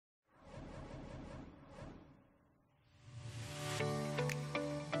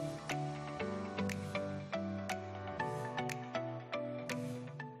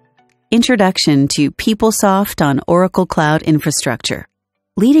Introduction to PeopleSoft on Oracle Cloud Infrastructure.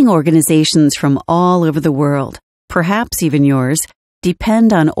 Leading organizations from all over the world, perhaps even yours,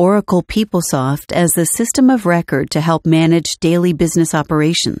 depend on Oracle PeopleSoft as the system of record to help manage daily business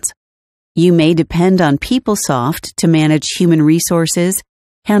operations. You may depend on PeopleSoft to manage human resources,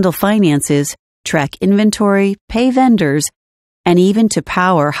 handle finances, track inventory, pay vendors, and even to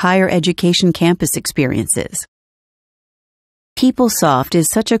power higher education campus experiences. PeopleSoft is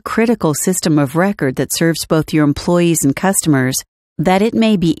such a critical system of record that serves both your employees and customers that it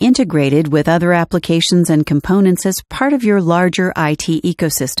may be integrated with other applications and components as part of your larger IT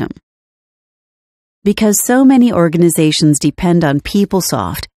ecosystem. Because so many organizations depend on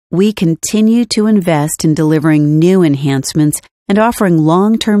PeopleSoft, we continue to invest in delivering new enhancements and offering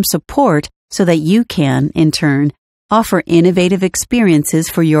long-term support so that you can, in turn, offer innovative experiences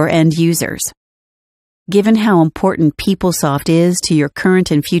for your end users. Given how important PeopleSoft is to your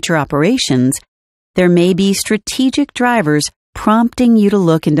current and future operations, there may be strategic drivers prompting you to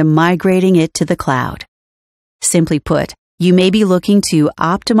look into migrating it to the cloud. Simply put, you may be looking to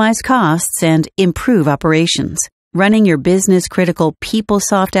optimize costs and improve operations. Running your business-critical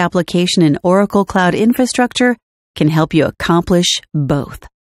PeopleSoft application in Oracle Cloud Infrastructure can help you accomplish both.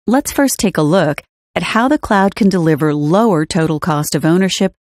 Let's first take a look at how the cloud can deliver lower total cost of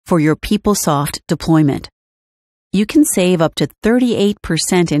ownership for your PeopleSoft deployment. You can save up to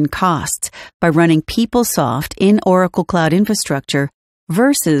 38% in costs by running PeopleSoft in Oracle Cloud Infrastructure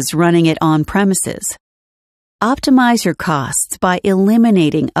versus running it on-premises. Optimize your costs by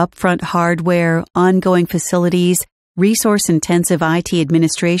eliminating upfront hardware, ongoing facilities, resource-intensive IT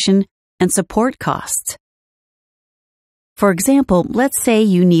administration, and support costs. For example, let's say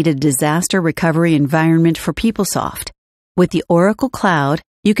you need a disaster recovery environment for PeopleSoft. With the Oracle Cloud,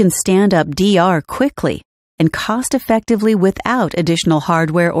 you can stand up DR quickly and cost-effectively without additional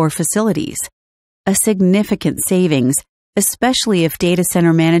hardware or facilities. A significant savings, especially if data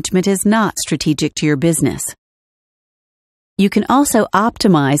center management is not strategic to your business. You can also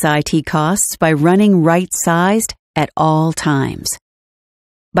optimize IT costs by running right-sized at all times.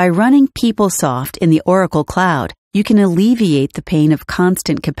 By running PeopleSoft in the Oracle Cloud, you can alleviate the pain of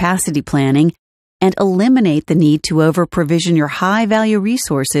constant capacity planning and eliminate the need to over-provision your high-value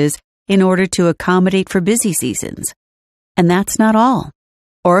resources in order to accommodate for busy seasons. And that's not all.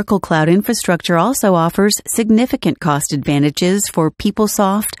 Oracle Cloud Infrastructure also offers significant cost advantages for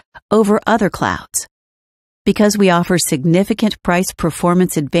PeopleSoft over other clouds. Because we offer significant price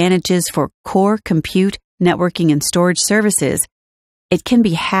performance advantages for core compute, networking, and storage services, it can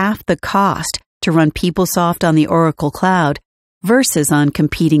be half the cost to run PeopleSoft on the Oracle Cloud versus on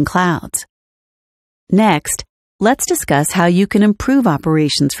competing clouds. Next, let's discuss how you can improve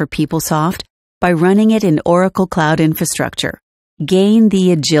operations for PeopleSoft by running it in Oracle Cloud Infrastructure. Gain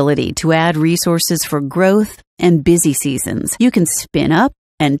the agility to add resources for growth and busy seasons. You can spin up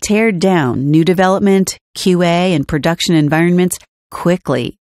and tear down new development, QA, and production environments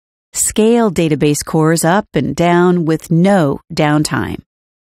quickly. Scale database cores up and down with no downtime.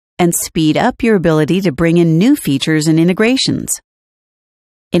 And speed up your ability to bring in new features and integrations.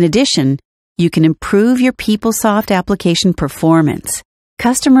 In addition, you can improve your PeopleSoft application performance.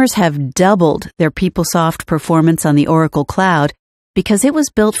 Customers have doubled their PeopleSoft performance on the Oracle Cloud because it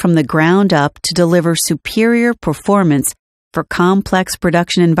was built from the ground up to deliver superior performance for complex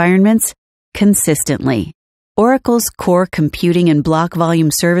production environments consistently. Oracle's core computing and block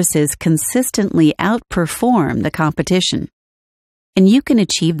volume services consistently outperform the competition. And you can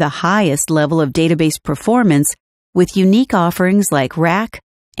achieve the highest level of database performance with unique offerings like RAC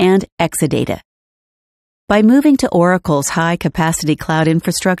and Exadata. By moving to Oracle's high-capacity cloud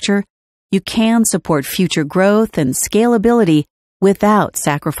infrastructure, you can support future growth and scalability without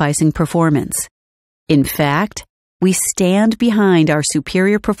sacrificing performance. In fact, we stand behind our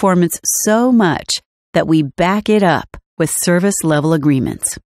superior performance so much that we back it up with service-level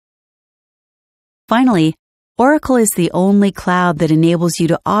agreements. Finally, Oracle is the only cloud that enables you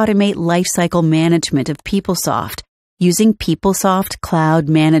to automate lifecycle management of PeopleSoft using PeopleSoft Cloud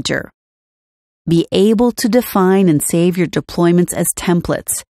Manager. Be able to define and save your deployments as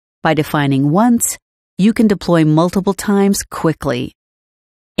templates. By defining once, you can deploy multiple times quickly.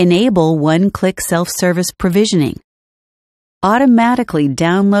 Enable one-click self-service provisioning. Automatically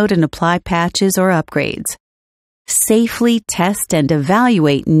download and apply patches or upgrades. Safely test and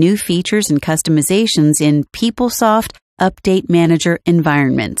evaluate new features and customizations in PeopleSoft Update Manager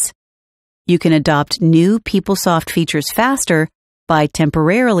environments. You can adopt new PeopleSoft features faster by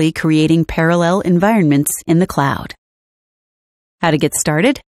temporarily creating parallel environments in the cloud. How to get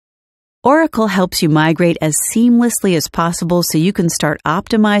started? Oracle helps you migrate as seamlessly as possible so you can start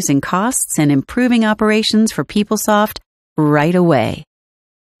optimizing costs and improving operations for PeopleSoft right away.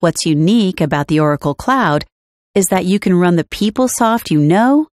 What's unique about the Oracle Cloud is that you can run the PeopleSoft you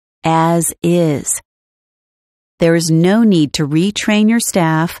know as is. There is no need to retrain your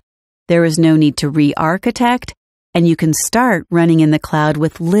staff, there is no need to re-architect, and you can start running in the cloud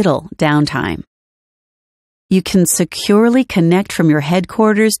with little downtime. You can securely connect from your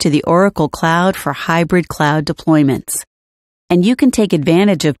headquarters to the Oracle Cloud for hybrid cloud deployments. And you can take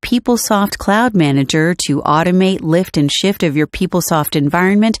advantage of PeopleSoft Cloud Manager to automate lift and shift of your PeopleSoft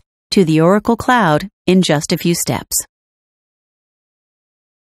environment to the Oracle Cloud in just a few steps.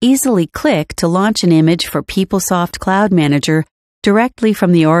 Easily click to launch an image for PeopleSoft Cloud Manager directly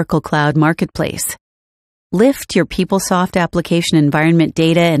from the Oracle Cloud Marketplace. Lift your PeopleSoft application environment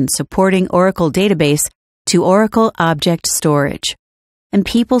data and supporting Oracle database to Oracle Object Storage. And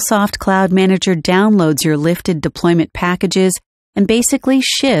PeopleSoft Cloud Manager downloads your lifted deployment packages and basically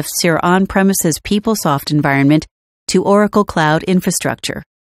shifts your on-premises PeopleSoft environment to Oracle Cloud Infrastructure.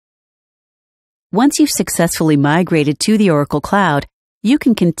 Once you've successfully migrated to the Oracle Cloud, you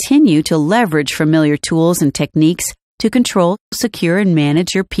can continue to leverage familiar tools and techniques to control, secure, and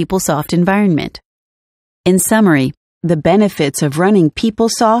manage your PeopleSoft environment. In summary, the benefits of running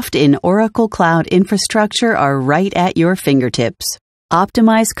PeopleSoft in Oracle Cloud Infrastructure are right at your fingertips.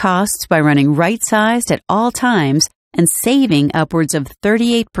 Optimize costs by running right-sized at all times and saving upwards of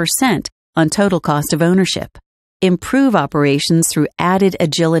 38% on total cost of ownership. Improve operations through added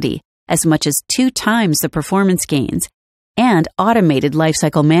agility, as much as 2 times the performance gains, and automated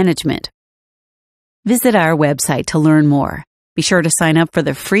lifecycle management. Visit our website to learn more. Be sure to sign up for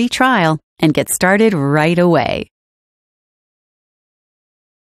the free trial and get started right away.